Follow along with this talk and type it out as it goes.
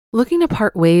Looking to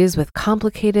part ways with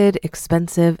complicated,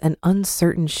 expensive, and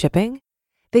uncertain shipping?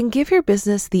 Then give your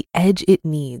business the edge it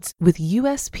needs with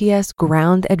USPS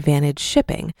Ground Advantage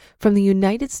shipping from the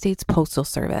United States Postal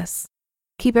Service.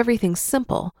 Keep everything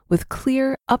simple with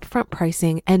clear, upfront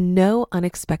pricing and no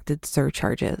unexpected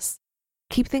surcharges.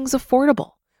 Keep things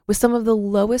affordable with some of the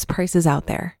lowest prices out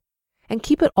there. And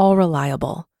keep it all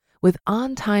reliable with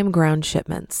on-time ground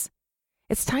shipments.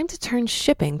 It's time to turn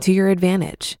shipping to your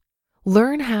advantage.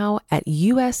 Learn how at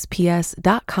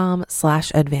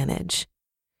USPS.com/advantage.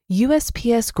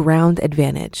 USPS Ground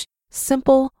Advantage.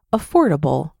 Simple,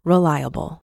 affordable,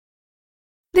 reliable.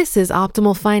 This is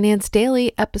Optimal Finance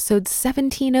Daily, episode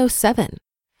 1707.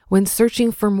 When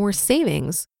searching for more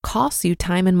savings costs you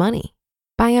time and money,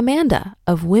 by Amanda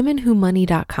of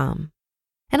WomenWhoMoney.com.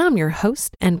 And I'm your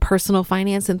host and personal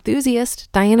finance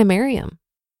enthusiast, Diana Merriam.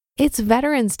 It's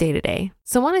Veterans Day today,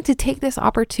 so I wanted to take this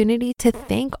opportunity to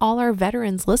thank all our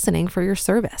veterans listening for your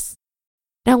service.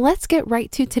 Now let's get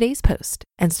right to today's post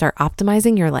and start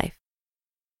optimizing your life.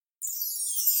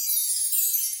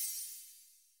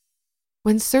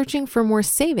 When searching for more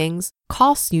savings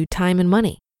costs you time and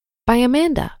money, by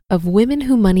Amanda of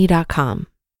WomenWhoMoney.com.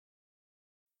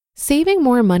 Saving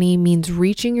more money means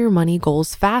reaching your money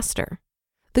goals faster.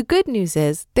 The good news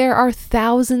is there are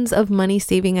thousands of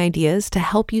money-saving ideas to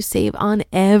help you save on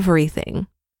everything.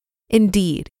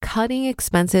 Indeed, cutting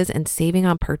expenses and saving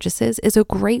on purchases is a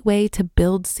great way to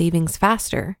build savings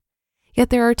faster. Yet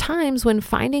there are times when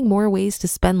finding more ways to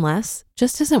spend less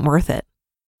just isn't worth it.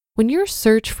 When your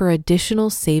search for additional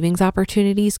savings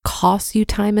opportunities costs you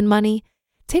time and money,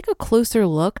 take a closer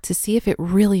look to see if it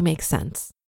really makes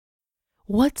sense.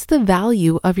 What's the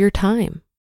value of your time?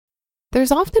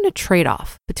 There's often a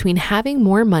trade-off between having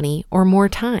more money or more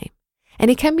time, and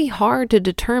it can be hard to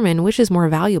determine which is more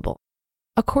valuable.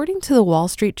 According to the Wall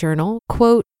Street Journal,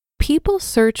 quote, people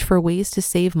search for ways to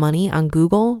save money on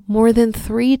Google more than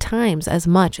 3 times as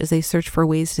much as they search for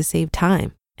ways to save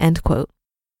time, end quote.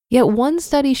 Yet one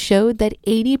study showed that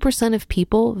 80% of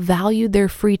people valued their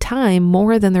free time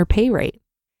more than their pay rate.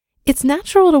 It's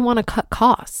natural to want to cut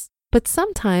costs, but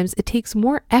sometimes it takes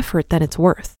more effort than it's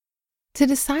worth. To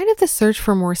decide if the search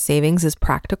for more savings is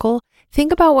practical,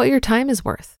 think about what your time is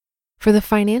worth. For the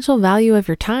financial value of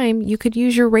your time, you could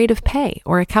use your rate of pay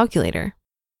or a calculator.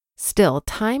 Still,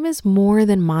 time is more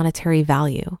than monetary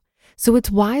value, so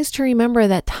it's wise to remember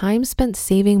that time spent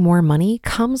saving more money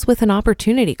comes with an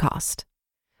opportunity cost.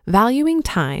 Valuing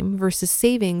time versus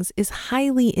savings is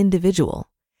highly individual,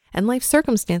 and life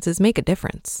circumstances make a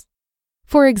difference.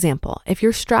 For example, if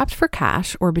you're strapped for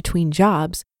cash or between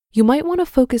jobs, you might want to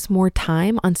focus more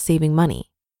time on saving money.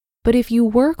 But if you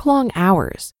work long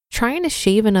hours, trying to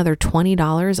shave another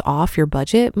 $20 off your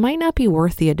budget might not be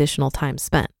worth the additional time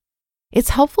spent.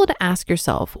 It's helpful to ask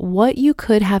yourself what you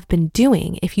could have been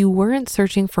doing if you weren't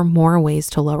searching for more ways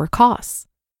to lower costs.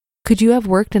 Could you have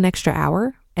worked an extra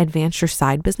hour, advanced your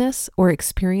side business, or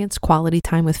experienced quality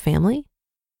time with family?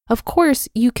 Of course,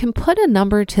 you can put a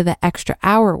number to the extra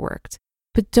hour worked,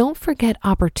 but don't forget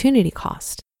opportunity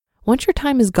cost. Once your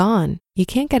time is gone, you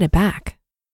can't get it back.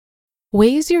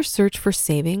 Ways your search for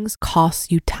savings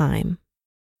costs you time.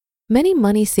 Many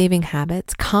money-saving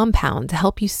habits compound to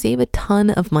help you save a ton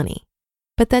of money,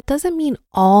 but that doesn't mean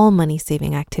all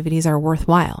money-saving activities are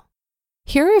worthwhile.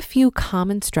 Here are a few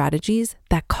common strategies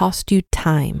that cost you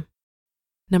time.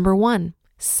 Number 1,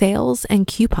 sales and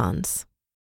coupons.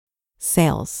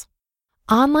 Sales.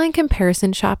 Online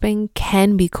comparison shopping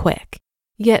can be quick.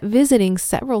 Yet visiting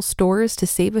several stores to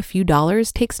save a few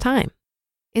dollars takes time.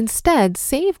 Instead,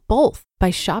 save both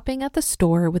by shopping at the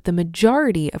store with the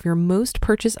majority of your most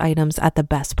purchased items at the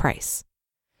best price.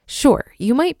 Sure,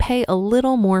 you might pay a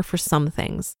little more for some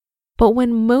things, but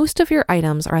when most of your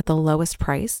items are at the lowest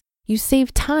price, you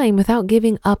save time without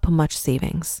giving up much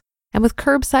savings. And with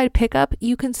curbside pickup,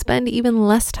 you can spend even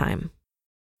less time.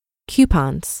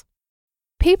 Coupons.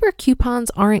 Paper coupons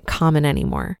aren't common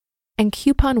anymore, and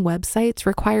coupon websites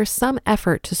require some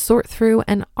effort to sort through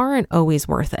and aren't always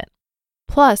worth it.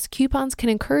 Plus, coupons can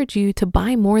encourage you to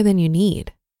buy more than you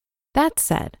need. That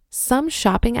said, some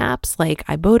shopping apps like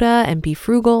Ibotta and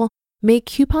BeFrugal make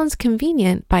coupons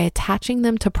convenient by attaching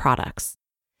them to products.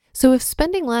 So if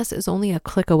spending less is only a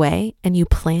click away and you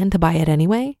plan to buy it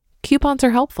anyway, coupons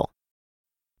are helpful.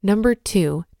 Number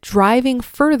 2, driving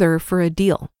further for a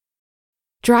deal.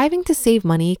 Driving to save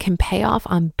money can pay off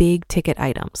on big ticket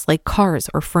items like cars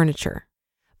or furniture.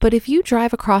 But if you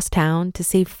drive across town to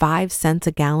save 5 cents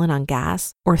a gallon on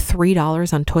gas or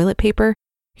 $3 on toilet paper,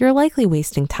 you're likely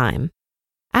wasting time.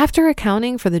 After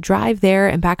accounting for the drive there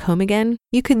and back home again,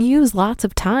 you could use lots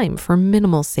of time for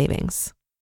minimal savings.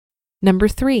 Number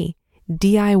 3,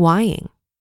 DIYing.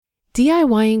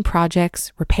 DIYing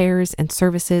projects, repairs, and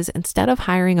services instead of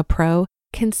hiring a pro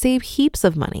can save heaps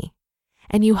of money.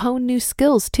 And you hone new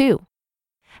skills too.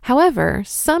 However,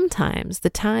 sometimes the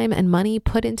time and money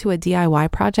put into a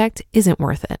DIY project isn't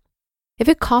worth it. If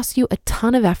it costs you a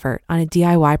ton of effort on a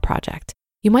DIY project,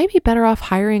 you might be better off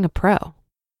hiring a pro.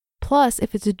 Plus,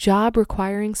 if it's a job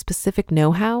requiring specific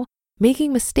know-how,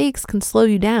 making mistakes can slow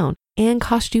you down and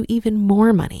cost you even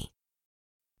more money.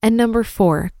 And number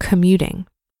 4, commuting.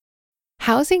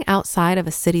 Housing outside of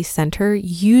a city center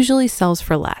usually sells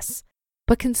for less,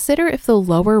 but consider if the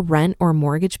lower rent or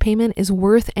mortgage payment is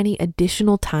worth any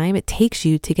additional time it takes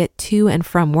you to get to and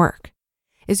from work.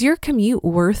 Is your commute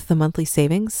worth the monthly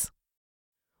savings?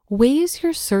 Ways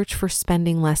your search for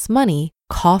spending less money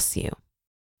costs you.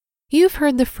 You've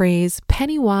heard the phrase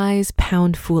penny wise,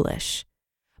 pound foolish.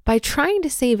 By trying to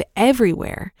save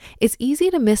everywhere, it's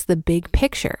easy to miss the big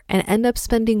picture and end up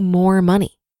spending more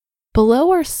money.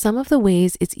 Below are some of the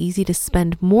ways it's easy to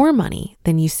spend more money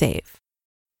than you save.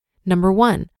 Number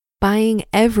 1, buying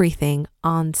everything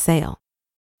on sale.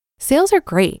 Sales are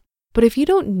great, but if you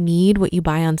don't need what you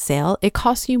buy on sale, it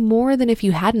costs you more than if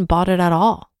you hadn't bought it at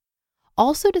all.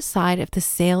 Also decide if the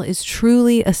sale is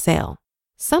truly a sale.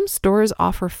 Some stores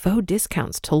offer faux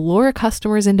discounts to lure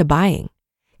customers into buying.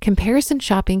 Comparison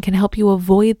shopping can help you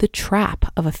avoid the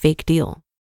trap of a fake deal.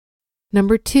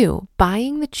 Number 2,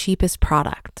 buying the cheapest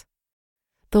product.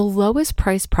 The lowest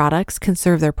priced products can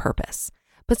serve their purpose,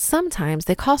 but sometimes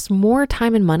they cost more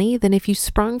time and money than if you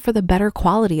sprung for the better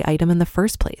quality item in the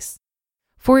first place.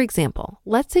 For example,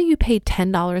 let's say you paid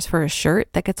 $10 for a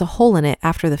shirt that gets a hole in it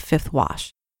after the 5th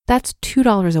wash. That's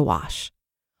 $2 a wash.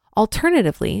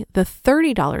 Alternatively, the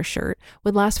 $30 shirt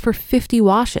would last for 50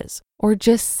 washes, or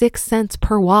just 6 cents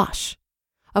per wash.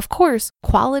 Of course,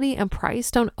 quality and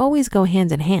price don't always go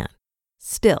hand in hand.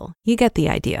 Still, you get the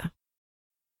idea.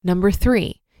 Number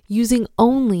 3, using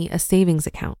only a savings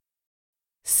account.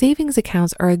 Savings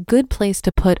accounts are a good place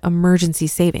to put emergency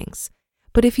savings.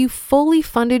 But if you fully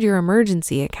funded your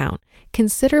emergency account,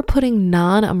 consider putting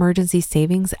non-emergency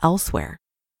savings elsewhere.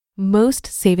 Most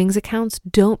savings accounts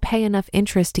don't pay enough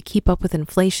interest to keep up with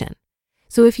inflation.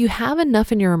 So if you have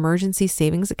enough in your emergency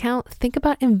savings account, think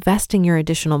about investing your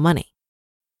additional money.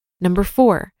 Number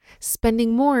 4,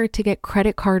 spending more to get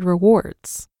credit card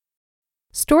rewards.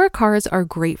 Store cards are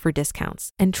great for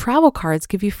discounts, and travel cards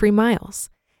give you free miles.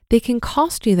 They can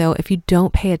cost you though if you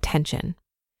don't pay attention.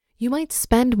 You might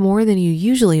spend more than you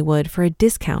usually would for a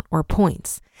discount or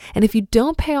points, and if you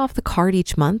don't pay off the card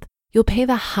each month, you'll pay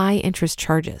the high interest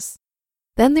charges.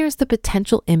 Then there's the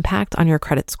potential impact on your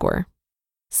credit score.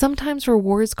 Sometimes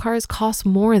rewards cards cost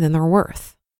more than they're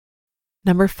worth.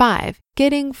 Number 5,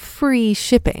 getting free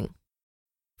shipping.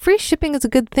 Free shipping is a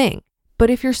good thing, but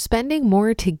if you're spending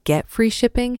more to get free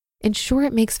shipping, ensure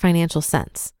it makes financial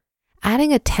sense.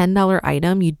 Adding a $10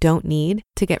 item you don't need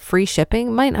to get free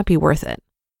shipping might not be worth it.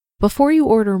 Before you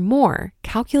order more,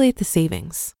 calculate the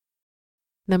savings.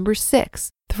 Number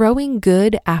 6, throwing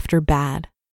good after bad.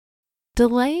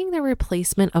 Delaying the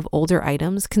replacement of older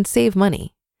items can save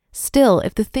money. Still,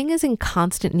 if the thing is in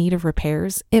constant need of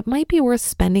repairs, it might be worth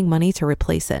spending money to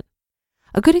replace it.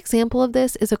 A good example of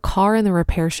this is a car in the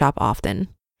repair shop often.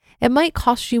 It might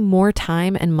cost you more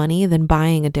time and money than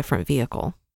buying a different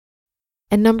vehicle.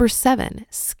 And number 7,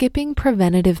 skipping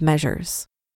preventative measures.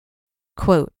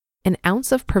 Quote, "An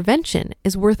ounce of prevention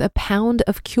is worth a pound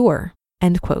of cure,"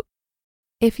 end quote.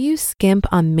 If you skimp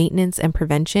on maintenance and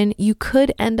prevention, you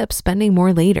could end up spending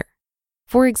more later.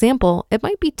 For example, it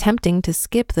might be tempting to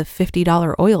skip the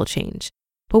 $50 oil change,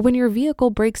 but when your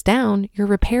vehicle breaks down, your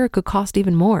repair could cost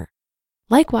even more.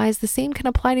 Likewise, the same can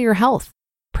apply to your health.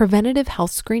 Preventative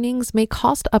health screenings may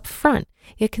cost up front,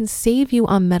 yet can save you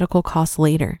on medical costs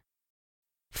later.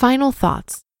 Final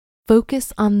thoughts.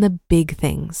 Focus on the big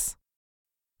things.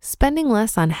 Spending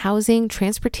less on housing,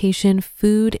 transportation,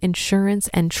 food, insurance,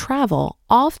 and travel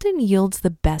often yields the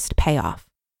best payoff.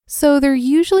 So they're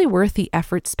usually worth the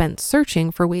effort spent searching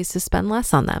for ways to spend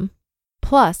less on them.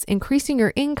 Plus, increasing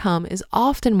your income is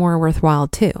often more worthwhile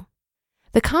too.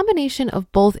 The combination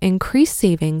of both increased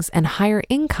savings and higher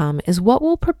income is what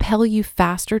will propel you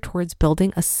faster towards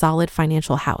building a solid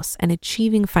financial house and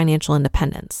achieving financial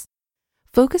independence.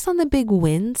 Focus on the big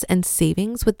wins and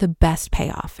savings with the best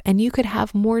payoff, and you could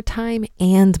have more time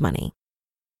and money.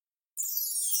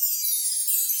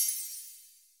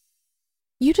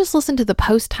 You just listened to the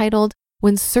post titled,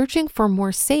 "When Searching for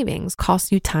More Savings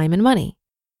Costs You Time and Money,"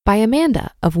 by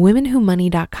Amanda of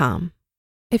WomenWhoMoney.com.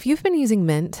 If you've been using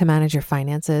Mint to manage your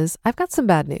finances, I've got some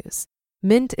bad news.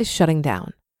 Mint is shutting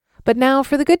down. But now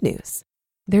for the good news.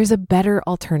 There's a better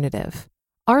alternative.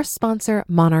 our sponsor,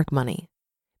 Monarch Money.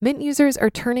 Mint users are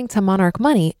turning to Monarch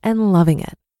Money and loving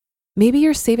it. Maybe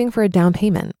you're saving for a down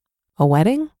payment, a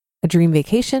wedding, a dream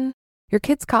vacation, your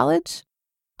kids' college.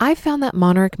 I've found that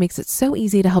Monarch makes it so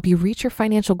easy to help you reach your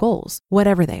financial goals,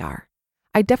 whatever they are.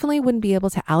 I definitely wouldn't be able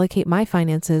to allocate my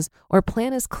finances or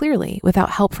plan as clearly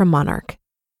without help from Monarch.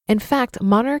 In fact,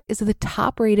 Monarch is the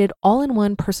top-rated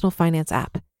all-in-one personal finance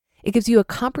app. It gives you a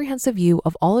comprehensive view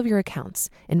of all of your accounts,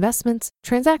 investments,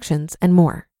 transactions, and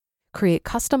more. Create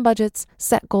custom budgets,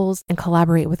 set goals, and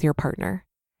collaborate with your partner.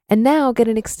 And now get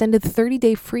an extended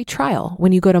 30-day free trial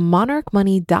when you go to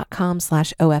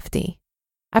monarchmoney.com/OFD.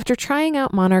 After trying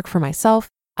out Monarch for myself,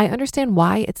 I understand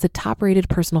why it's the top-rated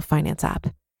personal finance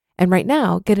app. And right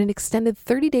now, get an extended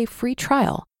 30-day free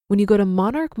trial when you go to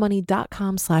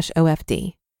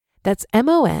monarchmoney.com/OFD. That's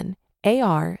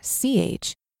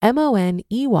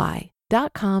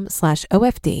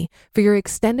monarchmoney.com/OFD for your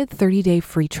extended 30-day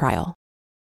free trial.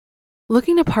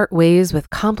 Looking to part ways with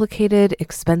complicated,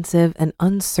 expensive, and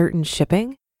uncertain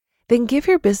shipping? Then give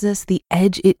your business the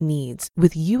edge it needs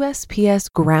with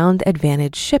USPS Ground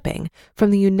Advantage shipping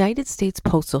from the United States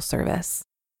Postal Service.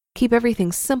 Keep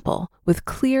everything simple with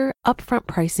clear, upfront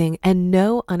pricing and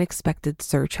no unexpected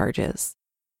surcharges.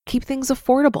 Keep things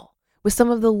affordable with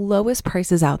some of the lowest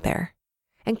prices out there.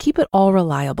 And keep it all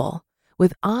reliable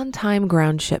with on-time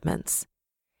ground shipments.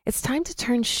 It's time to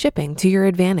turn shipping to your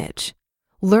advantage.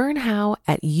 Learn how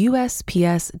at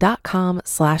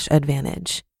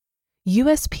USPS.com/advantage.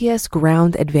 USPS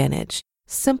Ground Advantage.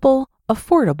 Simple,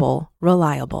 affordable,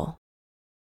 reliable.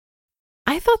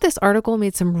 I thought this article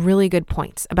made some really good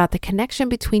points about the connection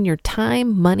between your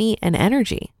time, money, and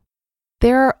energy.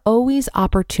 There are always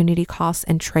opportunity costs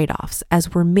and trade-offs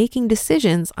as we're making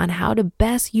decisions on how to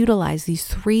best utilize these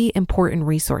three important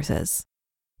resources.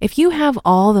 If you have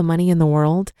all the money in the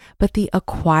world, but the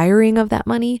acquiring of that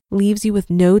money leaves you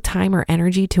with no time or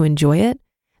energy to enjoy it,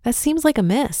 that seems like a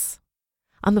miss.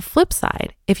 On the flip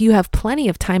side, if you have plenty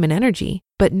of time and energy,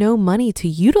 but no money to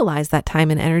utilize that time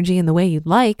and energy in the way you'd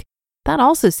like, that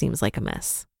also seems like a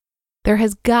miss. There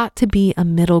has got to be a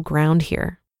middle ground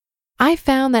here. I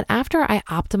found that after I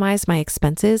optimized my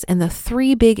expenses in the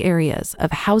three big areas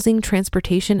of housing,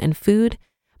 transportation, and food,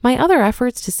 my other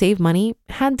efforts to save money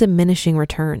had diminishing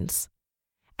returns.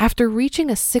 After reaching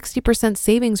a 60%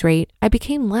 savings rate, I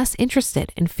became less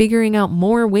interested in figuring out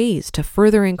more ways to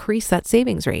further increase that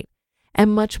savings rate,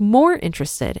 and much more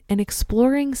interested in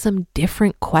exploring some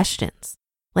different questions.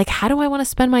 Like, how do I want to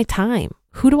spend my time?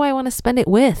 Who do I want to spend it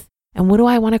with? And what do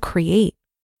I want to create?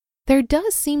 There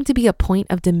does seem to be a point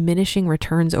of diminishing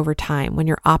returns over time when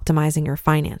you're optimizing your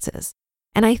finances.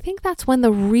 And I think that's when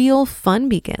the real fun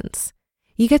begins.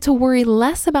 You get to worry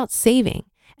less about saving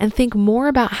and think more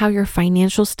about how your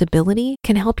financial stability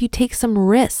can help you take some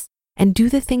risks and do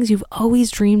the things you've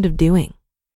always dreamed of doing.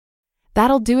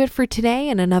 That'll do it for today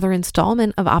and another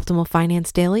installment of Optimal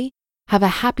Finance Daily. Have a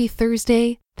happy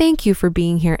Thursday. Thank you for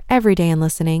being here every day and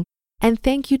listening. And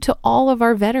thank you to all of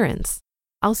our veterans.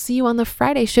 I'll see you on the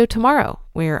Friday show tomorrow,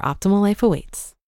 where your optimal life awaits.